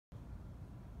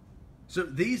So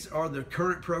these are the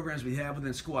current programs we have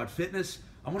within Squad Fitness.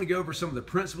 I want to go over some of the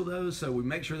principles of those so we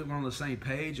make sure that we're on the same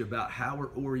page about how we're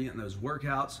orienting those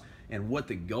workouts and what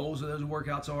the goals of those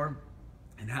workouts are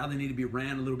and how they need to be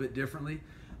ran a little bit differently.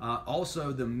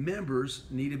 Also, the members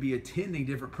need to be attending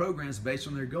different programs based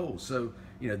on their goals. So,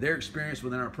 their experience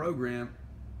within our program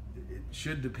it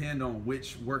should depend on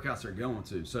which workouts they're going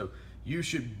to. So you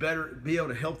should be able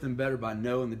to help them better by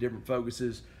knowing the different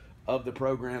focuses of the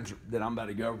programs that I'm about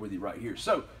to go over with you right here.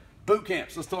 So boot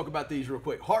camps, let's talk about these real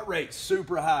quick. Heart rate,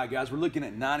 super high, guys. We're looking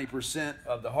at 90%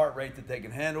 of the heart rate that they can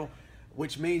handle,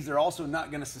 which means they're also not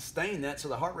going to sustain that. So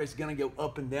the heart rate's going to go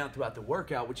up and down throughout the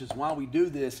workout, which is why we do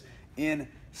this in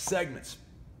segments.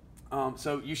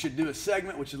 So you should do a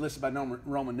segment, which is listed by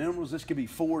Roman numerals. This could be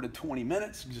 4 to 20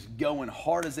 minutes, just going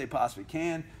hard as they possibly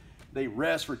can. They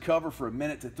rest, recover for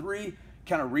 1 to 3 minutes,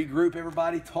 kind of regroup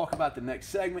everybody, talk about the next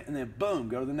segment, and then boom,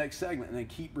 go to the next segment, and then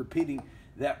keep repeating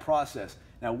that process.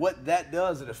 Now, what that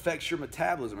does, it affects your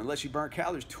metabolism. Unless you burn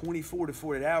calories 24 to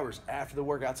 48 hours after the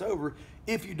workout's over,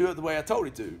 if you do it the way I told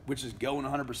you to, which is going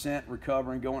 100%,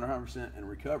 recovering, going 100%, and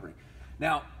recovering.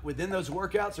 Now, within those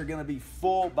workouts are going to be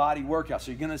full body workouts.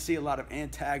 So you're going to see a lot of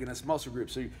antagonist muscle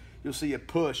groups. So you'll see a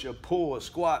push, a pull, a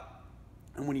squat.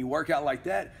 And when you work out like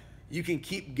that, you can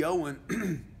keep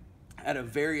going at a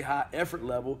very high effort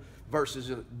level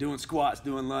versus doing squats,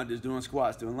 doing lunges, doing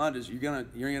squats, doing lunges. You're gonna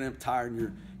end up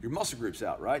tiring your muscle groups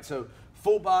out, right? So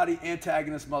full body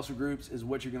antagonist muscle groups is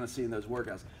what you're gonna see in those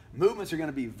workouts. Movements are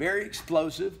gonna be very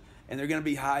explosive and they're gonna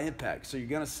be high impact. So you're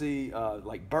gonna see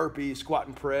like burpees, squat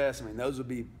and press. I mean, those would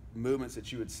be movements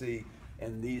that you would see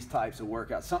in these types of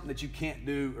workouts. Something that you can't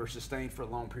do or sustain for a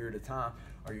long period of time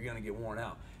or you're gonna get worn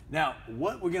out. Now,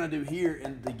 what we're gonna do here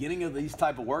in the beginning of these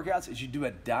type of workouts is you do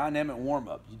a dynamic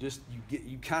warm-up.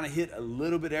 You kind of hit a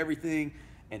little bit of everything,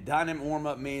 and dynamic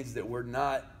warm-up means that we're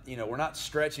not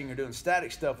stretching or doing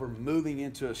static stuff. We're moving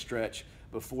into a stretch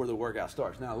before the workout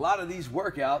starts. Now, a lot of these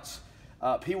workouts,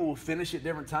 people will finish at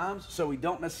different times, so we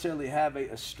don't necessarily have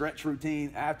a stretch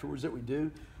routine afterwards that we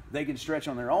do. They can stretch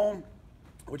on their own,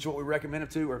 which is what we recommend them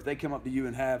to, or if they come up to you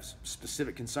and have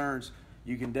specific concerns,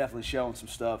 you can definitely show them some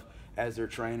stuff as their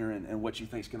trainer and what you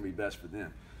think is going to be best for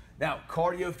them. Now,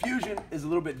 cardio fusion is a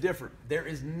little bit different. There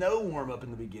is no warm-up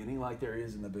in the beginning like there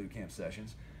is in the boot camp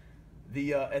sessions.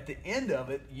 At the end of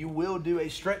it, you will do a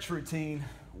stretch routine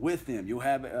with them. You'll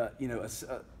have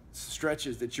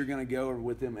stretches that you're going to go over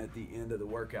with them at the end of the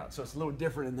workout. So it's a little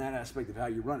different in that aspect of how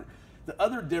you run it. The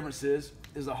other difference is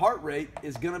the heart rate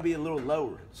is going to be a little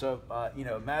lower. So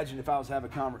imagine if I was having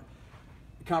a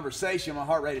conversation, my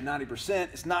heart rate at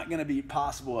 90%, it's not going to be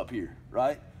possible up here,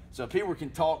 right? So if people can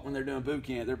talk when they're doing boot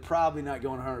camp, they're probably not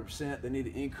going 100%. They need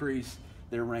to increase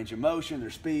their range of motion,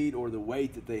 their speed, or the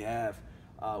weight that they have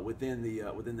within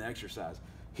the exercise.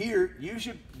 Here, you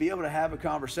should be able to have a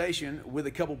conversation with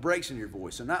a couple breaks in your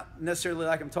voice. So not necessarily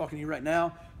like I'm talking to you right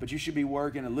now, but you should be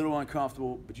working a little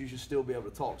uncomfortable, but you should still be able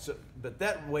to talk. So, but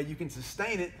that way you can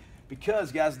sustain it.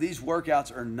 Because, guys, these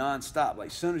workouts are nonstop. Like,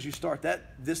 as soon as you start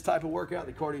this type of workout,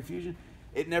 the cardio fusion,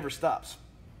 it never stops,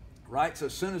 right? So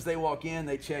as soon as they walk in,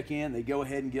 they check in, they go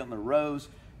ahead and get on the rows,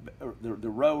 the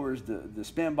rowers, the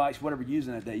spin bikes, whatever you're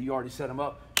using that day, you already set them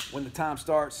up. When the time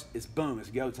starts, it's boom, it's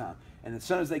go time. And as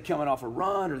soon as they coming off a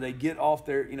run or they get off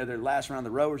their last round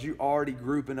of the rowers, you're already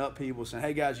grouping up people saying,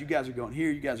 hey, guys, you guys are going here,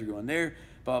 you guys are going there,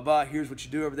 blah, blah, blah, here's what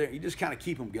you do over there. You just kind of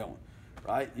keep them going.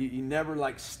 Right? You never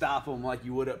like stop them like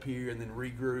you would up here and then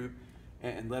regroup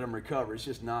and let them recover. It's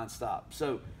just nonstop.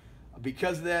 So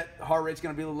because of that, heart rate's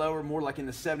going to be a little lower, more like in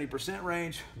the 70%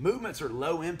 range. Movements are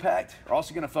low impact. We're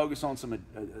also going to focus on some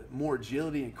more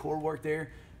agility and core work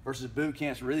there versus boot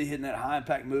camps, really hitting that high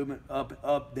impact movement,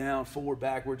 up, down, forward,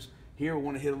 backwards. Here we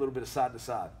want to hit a little bit of side to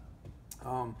side.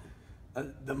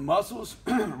 The muscles,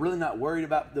 really not worried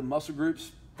about the muscle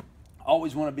groups.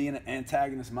 Always want to be in an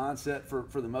antagonist mindset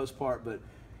for the most part, but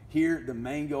here the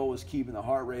main goal is keeping the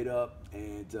heart rate up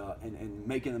and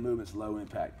making the movements low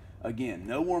impact. Again,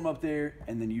 no warm up there,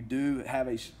 and then you do have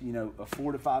a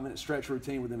 4 to 5 minute stretch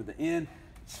routine with them at the end.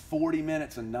 It's 40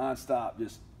 minutes of nonstop,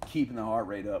 just keeping the heart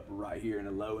rate up right here in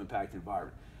a low impact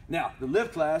environment. Now, the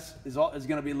lift class is going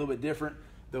to be a little bit different.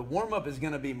 The warm up is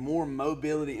going to be more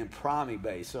mobility and priming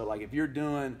based. So like if you're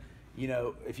doing,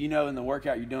 if in the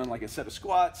workout you're doing like a set of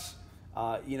squats,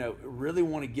 really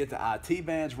want to get the IT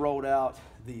bands rolled out,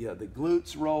 the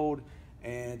glutes rolled,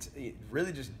 and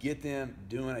really just get them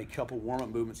doing a couple warm-up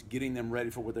movements, getting them ready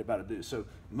for what they're about to do. So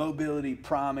mobility,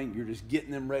 priming, you're just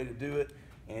getting them ready to do it,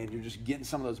 and you're just getting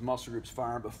some of those muscle groups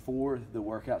firing before the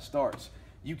workout starts.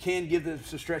 You can give the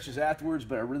stretches afterwards,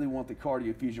 but I really want the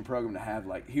Cardio Fusion program to have,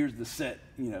 like, here's the set,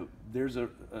 there's a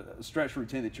stretch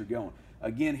routine that you're going.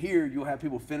 Again, here you'll have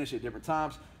people finish at different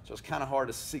times, so it's kind of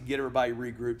hard to get everybody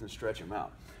regrouped and stretch them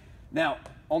out. Now,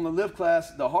 on the lift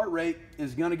class, the heart rate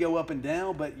is going to go up and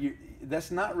down, but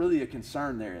that's not really a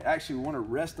concern there. Actually, we want to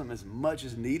rest them as much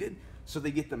as needed so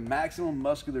they get the maximum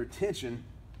muscular tension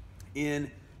in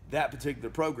that particular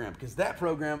program, because that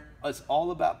program is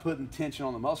all about putting tension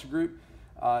on the muscle group.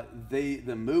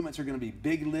 The movements are going to be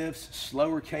big lifts,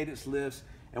 slower cadence lifts,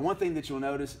 and one thing that you'll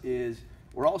notice is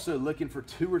we're also looking for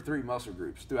 2 or 3 muscle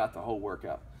groups throughout the whole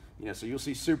workout. So you'll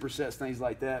see supersets, things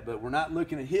like that, but we're not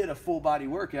looking to hit a full body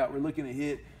workout. We're looking to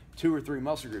hit 2 or 3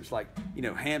 muscle groups, like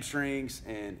hamstrings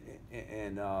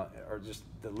or just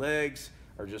the legs,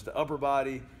 or just the upper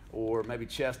body, or maybe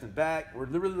chest and back. We're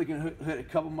really looking to hit a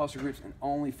couple muscle groups and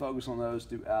only focus on those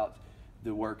throughout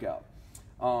the workout.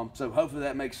 So hopefully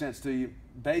that makes sense to you.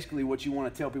 Basically, what you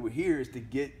want to tell people here is to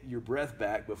get your breath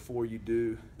back before you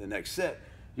do the next set.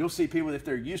 You'll see people, if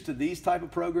they're used to these type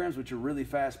of programs, which are really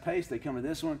fast paced, they come to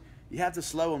this one, you have to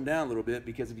slow them down a little bit,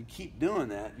 because if you keep doing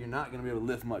that, you're not going to be able to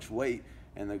lift much weight,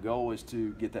 and the goal is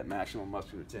to get that maximum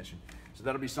muscular tension. So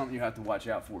that'll be something you have to watch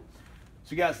out for.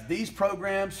 So guys, these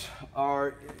programs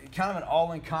are kind of an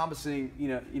all-encompassing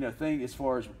thing as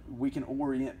far as we can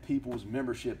orient people's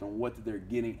membership and what they're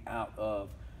getting out of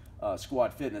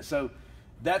Squad Fitness. So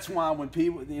that's why when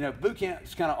people, boot camp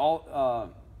is kind of all,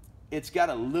 it's got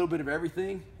a little bit of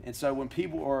everything. And so when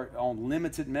people are on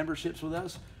limited memberships with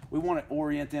us, we want to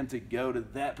orient them to go to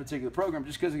that particular program,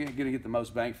 just because they're going to get the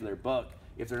most bang for their buck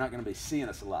if they're not going to be seeing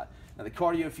us a lot. Now, the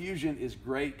Cardio Fusion is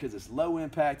great because it's low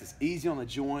impact, it's easy on the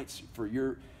joints for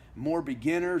your more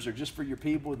beginners, or just for your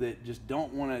people that just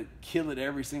don't want to kill it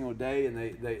every single day, and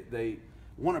they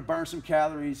want to burn some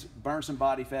calories, burn some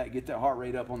body fat, get that heart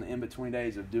rate up on the in-between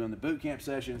days of doing the boot camp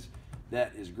sessions.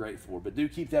 That is great for. But do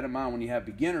keep that in mind when you have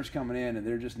beginners coming in and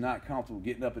they're just not comfortable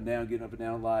getting up and down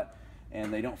a lot,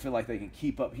 and they don't feel like they can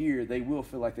keep up here. They will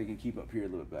feel like they can keep up here a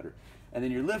little bit better. And then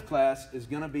your lift class is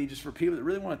going to be just for people that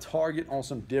really want to target on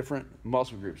some different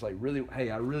muscle groups. Like, really,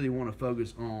 hey, I really want to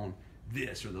focus on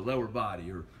this, or the lower body,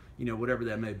 or whatever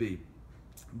that may be.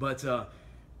 But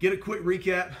get a quick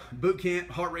recap. Boot camp,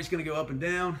 heart rate's going to go up and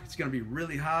down. It's going to be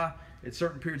really high at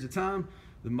certain periods of time.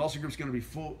 The muscle group's going to be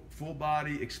full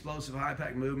body, explosive, high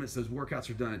impact movements. Those workouts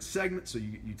are done in segments, so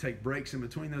you take breaks in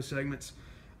between those segments.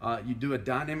 You do a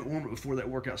dynamic warm-up before that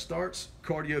workout starts.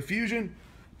 Cardio Fusion,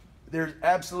 there's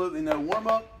absolutely no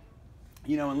warm-up.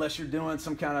 Unless you're doing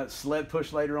some kind of sled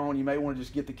push later on, you may want to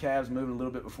just get the calves moving a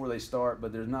little bit before they start,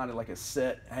 but there's not like a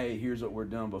set, hey, here's what we're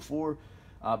doing before.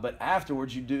 But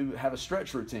afterwards, you do have a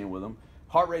stretch routine with them.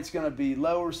 Heart rate's going to be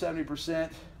lower,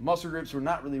 70%. Muscle groups, we're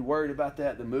not really worried about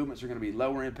that. The movements are going to be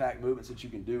lower impact movements that you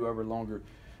can do over a longer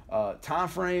time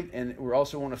frame, and we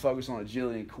also want to focus on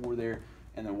agility and core there,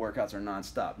 and the workouts are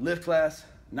non-stop. Lift class,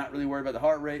 not really worried about the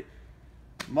heart rate.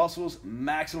 Muscles,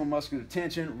 maximum muscular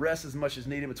tension, rest as much as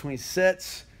needed between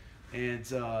sets,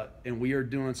 and we are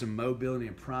doing some mobility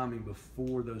and priming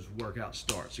before those workouts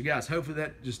start. So guys, hopefully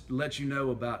that just lets you know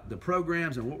about the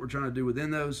programs and what we're trying to do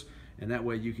within those, and that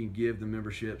way you can give the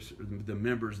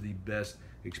members the best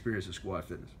experience of Squad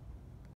Fitness.